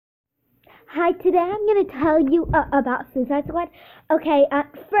Hi, today I'm going to tell you about Suicide Squad. Okay,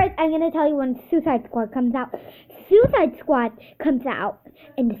 first I'm going to tell you when Suicide Squad comes out. Suicide Squad comes out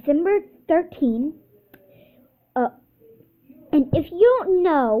in December 13th. And if you don't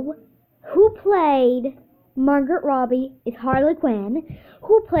know who played Margaret Robbie is Harley Quinn,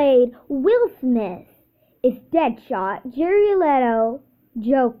 who played Will Smith is Deadshot, Jared Leto,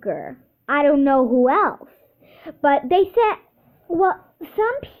 Joker. I don't know who else. But they said, well,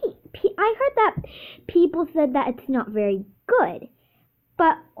 I heard that people said that it's not very good.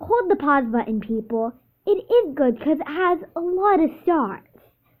 But hold the pause button, people. It is good because it has a lot of stars.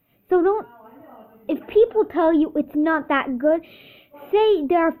 So if people tell you it's not that good, say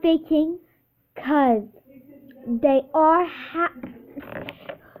they're faking because they are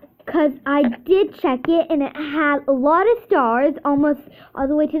because I did check it and it had a lot of stars, almost all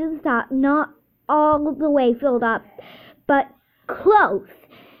the way to the top, not all the way filled up, but close.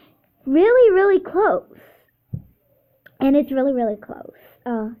 Really, really close. And it's really, really close.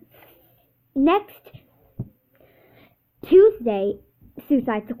 Next Tuesday,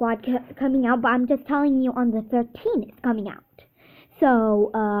 Suicide Squad coming out, but I'm just telling you on the 13th it's coming out.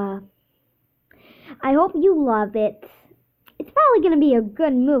 So, I hope you love it. It's probably going to be a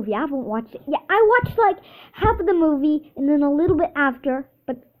good movie. I haven't watched it. Yeah, I watched like half of the movie and then a little bit after,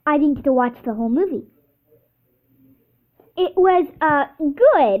 but I didn't get to watch the whole movie. It was,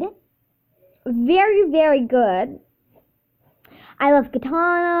 good. Very, very good. I love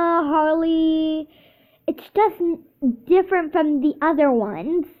Katana, Harley. It's just different from the other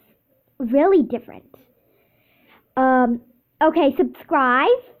ones. Really different. Okay, subscribe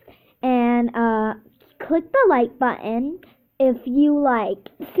and click the like button if you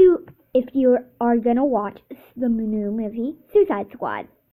are gonna watch the new movie Suicide Squad.